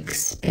of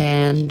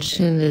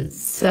expansion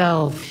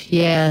itself.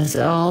 Yes,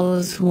 all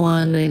is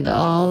one and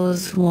all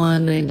is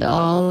one and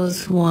all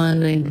is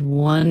one and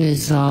one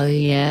is all.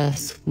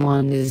 Yes,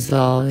 one is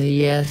all.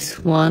 Yes,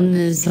 one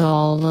is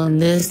all.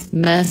 And this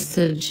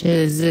message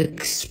is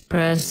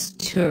expressed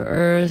to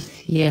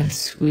earth.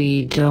 Yes,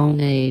 we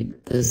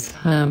donate this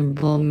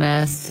humble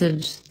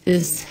message,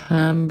 this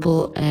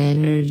humble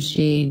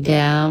energy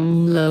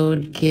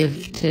download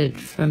gifted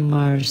from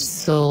our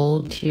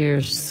soul to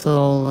your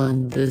soul,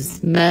 and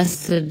this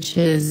message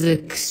is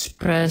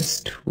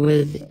expressed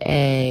with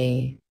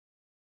a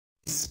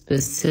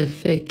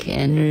specific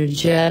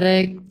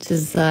energetic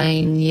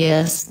design.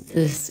 Yes,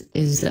 this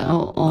is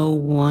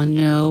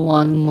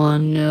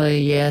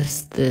 001011.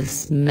 Yes,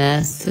 this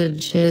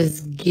message is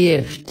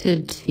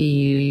gifted to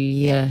you.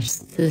 Yes,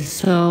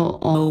 this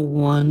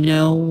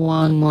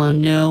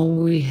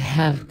 001011. We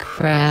have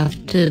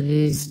crafted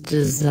is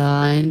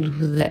designed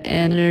with the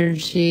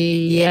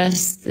energy.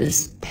 Yes,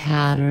 this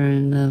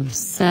pattern of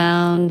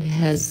sound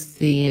has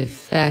the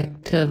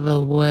effect of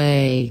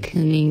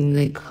awakening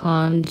the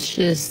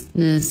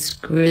consciousness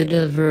grid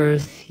of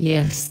earth.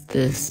 Yes,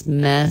 this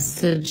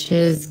message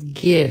is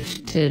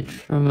gifted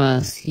from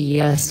us.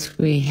 Yes,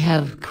 we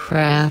have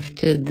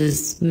crafted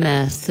this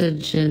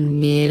message and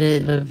made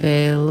it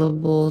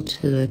available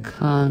to the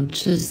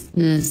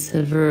consciousness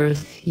of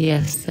earth.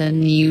 Yes,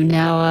 and you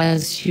now,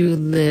 as you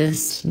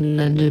listen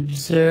and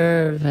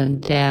observe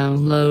and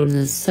download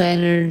this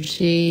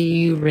energy,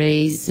 you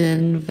raise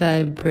in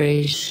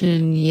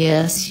vibration.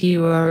 Yes,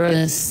 you are an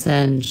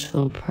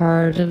essential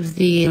part of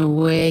the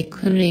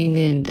awakening,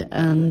 and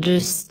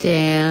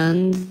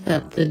understand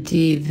that the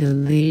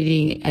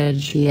leading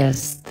edge.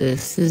 Yes,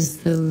 this is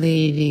the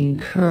leading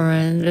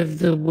current of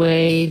the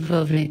wave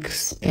of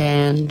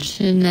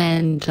expansion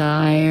and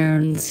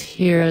irons.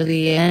 Here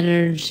the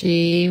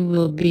energy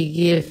will be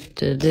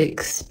gifted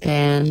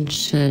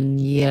expansion.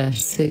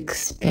 Yes,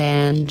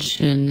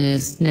 expansion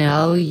is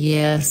now.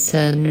 Yes,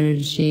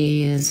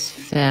 energy is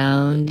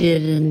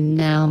founded and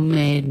now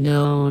made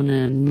known,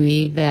 and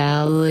we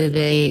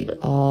validate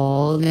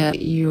all that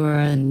you are,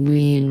 and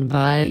we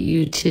invite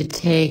you to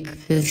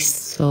take this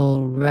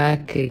soul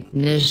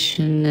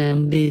recognition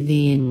and be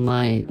the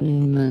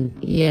enlightenment.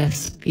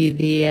 Yes, be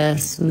the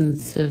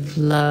essence of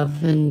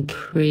love and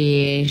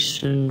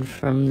creation.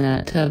 From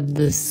that of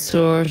the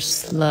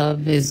source,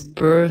 love is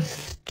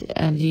birthed,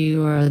 and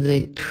you are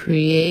the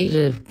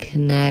creative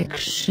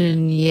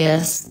connection.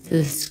 Yes,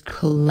 this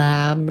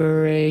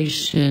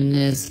collaboration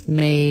is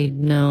made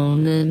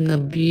known, and the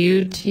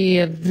beauty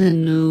of the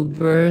new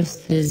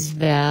birth is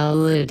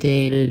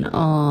validated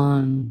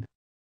on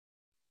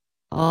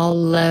all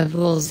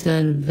levels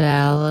and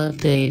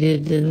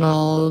validated in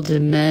all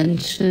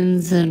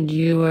dimensions. And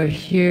you are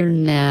here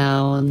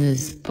now in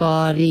this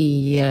body.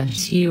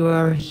 Yes, you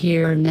are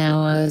here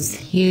now as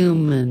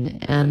human,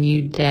 and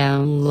you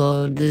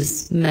download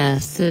this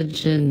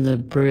message in the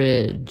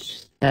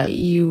bridge that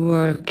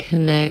your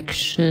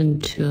connection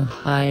to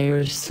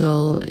higher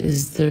soul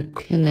is the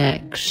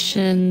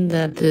connection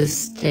that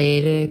this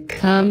data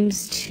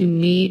comes to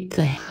meet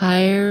the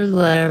higher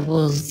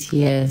levels.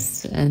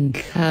 Yes, and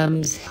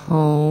comes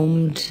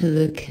home to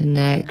the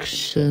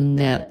connection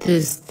that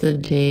is the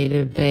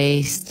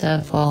database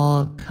of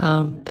all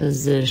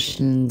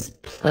compositions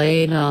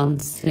played on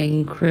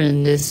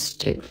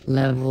synchronistic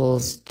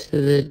levels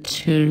to the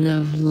tune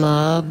of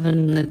love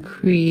and the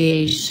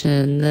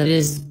creation that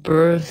is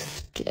birthed.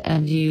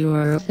 And you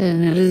are,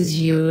 and it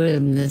is you,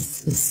 and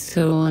this is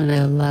so, and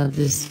I love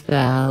this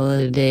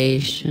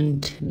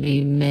validation to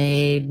be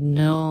made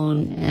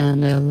known,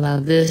 and I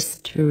love this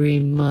to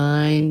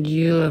remind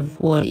you of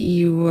what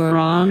you are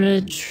on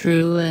a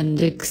true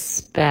and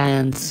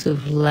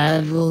expansive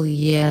level.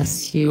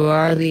 Yes, you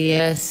are the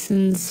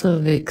essence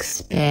of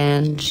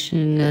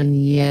expansion,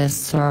 and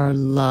yes, our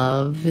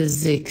love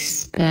is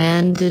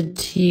expanded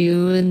to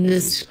you in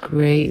this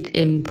great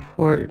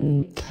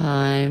important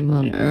time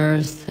on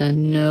earth.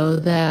 And know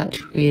that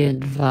we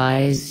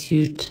advise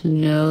you to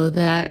know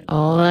that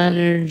all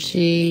energy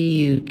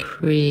you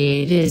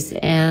create is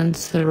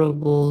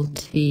answerable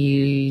to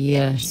you.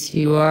 Yes,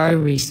 you are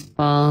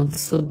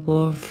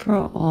responsible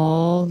for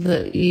all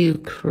that you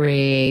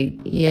create.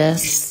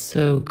 Yes,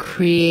 so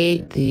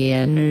create the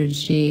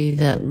energy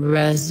that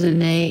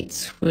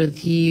resonates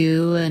with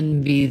you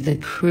and be the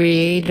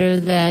creator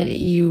that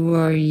you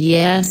are.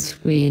 Yes,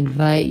 we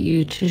invite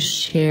you to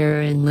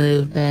share and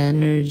live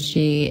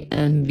energy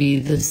and be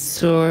the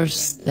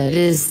source that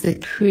is the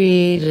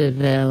creative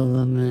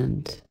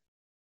element,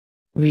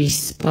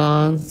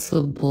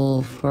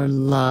 responsible for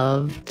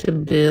love to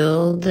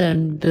build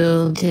and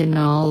build in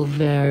all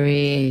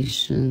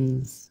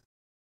variations.